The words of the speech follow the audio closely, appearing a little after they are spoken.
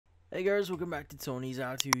Hey guys, welcome back to Tony's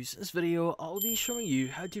How-Tos. In this video, I'll be showing you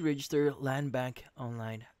how to register Landbank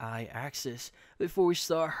Online iAccess. Before we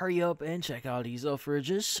start, hurry up and check out these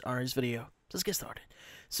offers on this video. Let's get started.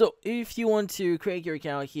 So, if you want to create your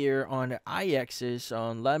account here on iAccess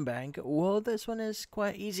on Landbank, well, this one is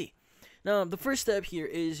quite easy. Now, the first step here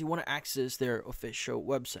is you want to access their official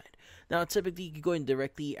website. Now, typically, you can go and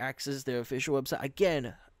directly access their official website.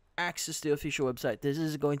 Again, access the official website. This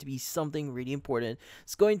is going to be something really important.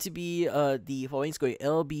 It's going to be the following. It's going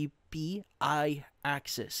LBP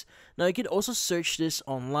iAccess. Now you can also search this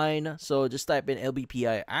online. So just type in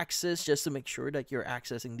LBP iAccess just to make sure that you're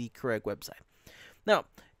accessing the correct website. Now,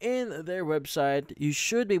 in their website, you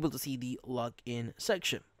should be able to see the login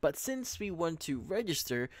section. But since we want to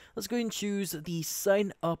register, let's go and choose the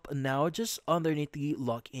sign up now just underneath the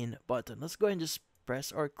login button. Let's go and just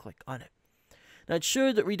press or click on it. Now it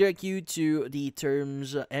should redirect you to the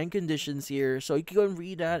terms and conditions here, so you can go and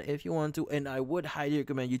read that if you want to, and I would highly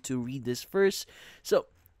recommend you to read this first. So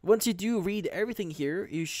once you do read everything here,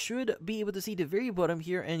 you should be able to see the very bottom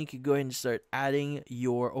here, and you can go ahead and start adding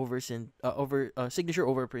your signature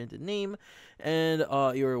over printed name and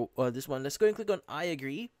your this one. Let's go and click on I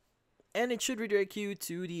agree, and it should redirect you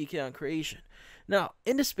to the account creation. Now,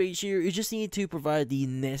 in this page here, you just need to provide the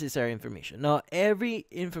necessary information. Now, every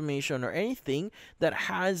information or anything that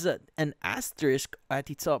has an asterisk at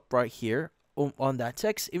the top right here on that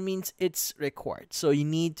text, it means it's required. So you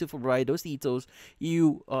need to provide those details.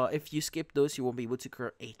 If you skip those, you won't be able to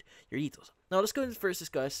create your details. Now, let's go and first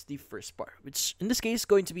discuss the first part, which in this case is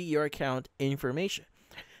going to be your account information.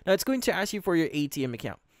 Now, it's going to ask you for your ATM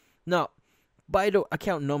account. Now, by the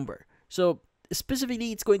account number. So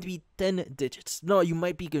specifically, it's going to be 10 digits. Now, you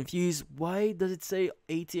might be confused. Why does it say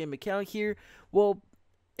ATM account here? Well,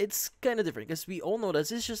 it's kind of different because we all know that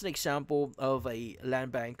this is just an example of a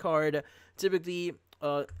land bank card. Typically,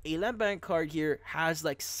 a land bank card here has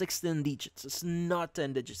like 16 digits. It's not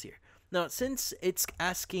 10 digits here. Now, since it's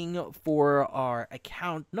asking for our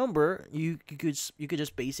account number, you could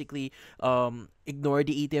just basically ignore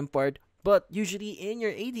the ATM part. But usually in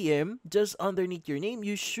your ATM, just underneath your name,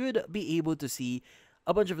 you should be able to see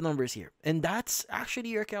a bunch of numbers here. And that's actually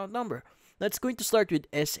your account number. That's going to start with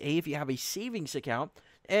SA if you have a savings account.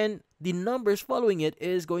 And the numbers following it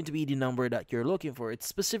is going to be the number that you're looking for. It's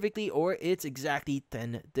specifically or it's exactly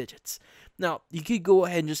 10 digits. Now, you could go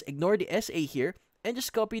ahead and just ignore the SA here and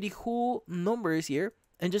just copy the whole numbers here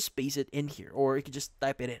and just paste it in here. Or you could just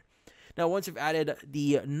type it in. Now, once you've added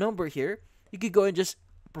the number here, you could go and just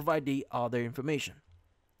provide the other information.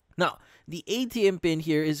 Now, the ATM pin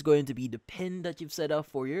here is going to be the pin that you've set up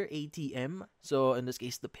for your ATM. So in this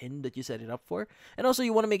case, the pin that you set it up for. And also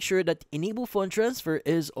you want to make sure that enable fund transfer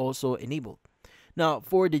is also enabled. Now,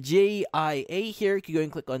 for the JIA here, you can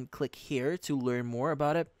go and click here to learn more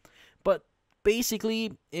about it. But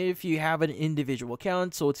basically, if you have an individual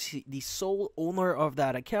account, so it's the sole owner of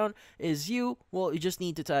that account is you, well, you just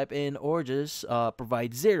need to type in or just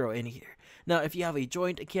provide 0 in here. Now, if you have a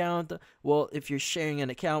joint account, well, if you're sharing an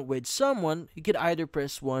account with someone, you could either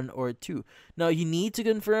press 1 or 2. Now, you need to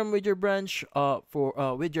confirm with your branch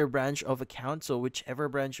with your branch of account, so whichever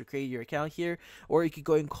branch you create your account here, or you could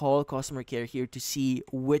go and call customer care here to see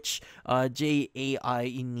which JAI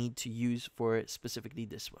you need to use for specifically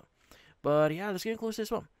this one. But yeah, let's get close to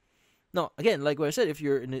this one. Now, again, like what I said, if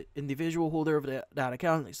you're an individual holder of that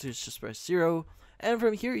account, let's just press 0. And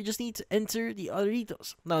from here, you just need to enter the other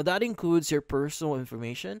details. Now, that includes your personal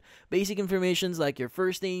information, basic informations like your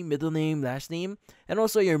first name, middle name, last name, and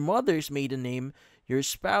also your mother's maiden name, your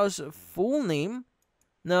spouse's full name.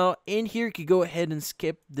 Now, in here, you can go ahead and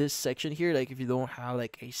skip this section here. Like, if you don't have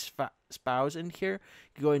like a spouse in here,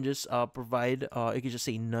 you can go and just provide, you can just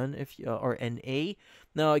say none if or NA.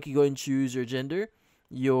 Now, you can go and choose your gender,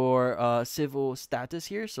 your civil status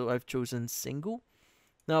here. So I've chosen single.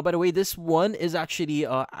 Now, by the way, this one is actually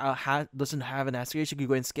doesn't have an asterisk. You can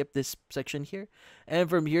go and skip this section here. And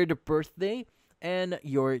from here, the birthday and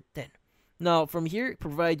your 10. Now, from here,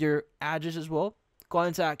 provide your address as well.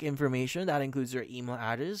 Contact information, that includes your email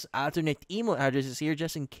address. Alternate email address is here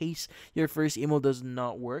just in case your first email does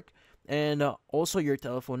not work. And also your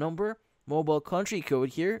telephone number. Mobile country code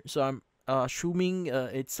here. So I'm assuming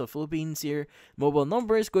it's the Philippines here. Mobile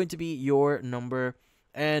number is going to be your number.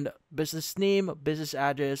 And business name, business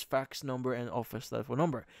address, fax number, and office telephone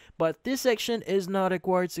number. But this section is not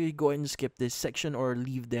required, so you go ahead and skip this section or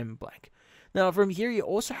leave them blank. Now, from here, you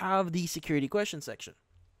also have the security question section.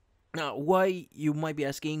 Now, why you might be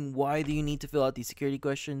asking, why do you need to fill out these security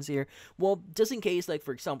questions here? Well, just in case, like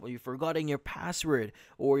for example, you've forgotten your password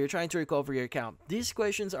or you're trying to recover your account, these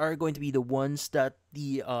questions are going to be the ones that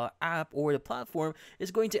the app or the platform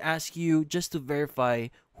is going to ask you just to verify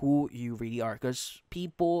who you really are. Because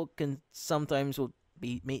people can sometimes will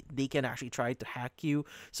they can actually try to hack you.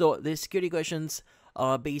 So the security questions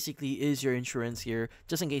basically is your insurance here,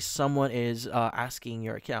 just in case someone is asking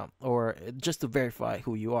your account or just to verify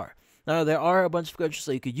who you are. Now, there are a bunch of questions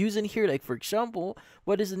that you could use in here, like for example,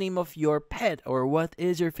 what is the name of your pet, or what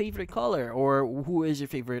is your favorite color, or who is your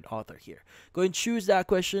favorite author here. Go and choose that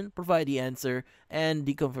question, provide the answer, and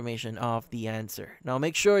the confirmation of the answer. Now,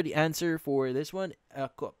 make sure the answer for this one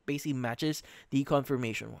basically matches the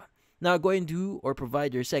confirmation one. Now, go and do or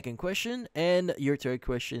provide your second question and your third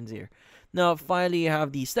questions here. Now, finally, you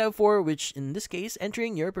have the step 4, which in this case,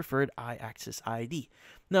 entering your preferred iAccess ID.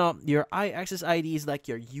 Now, your iAccess ID is like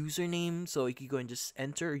your username, so you can go and just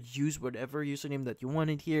enter, use whatever username that you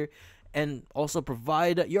wanted here, and also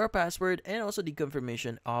provide your password and also the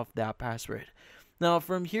confirmation of that password. Now,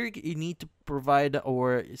 from here, you need to provide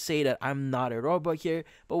or say that I'm not a robot here.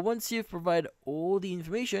 But once you've provided all the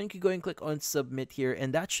information, you can go and click on submit here,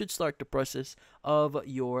 and that should start the process of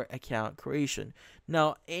your account creation.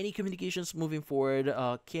 Now, any communications moving forward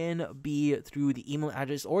can be through the email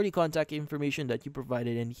address or the contact information that you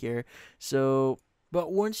provided in here.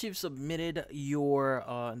 But once you've submitted your,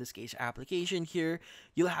 in this case, application here,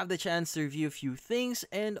 you'll have the chance to review a few things,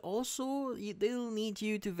 and also they'll need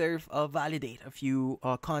you to validate a few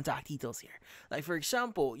contact details here. Like for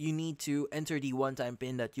example, you need to enter the one-time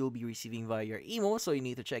PIN that you'll be receiving via your email, so you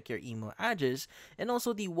need to check your email address, and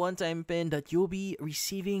also the one-time PIN that you'll be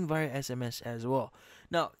receiving via SMS as well.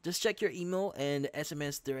 Now, just check your email and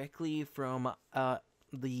SMS directly from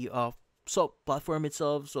the platform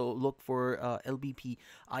itself. So look for LBP,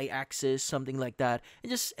 iAccess, something like that,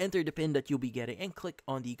 and just enter the pin that you'll be getting and click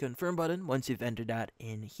on the confirm button once you've entered that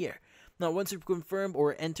in here. Now, once you've confirmed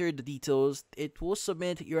or entered the details, it will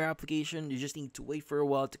submit your application. You just need to wait for a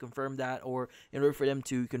while to confirm that, or in order for them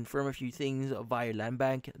to confirm a few things via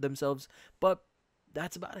Landbank themselves. But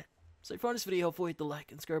that's about it. So if you found this video helpful, hit the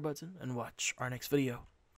like and subscribe button and watch our next video.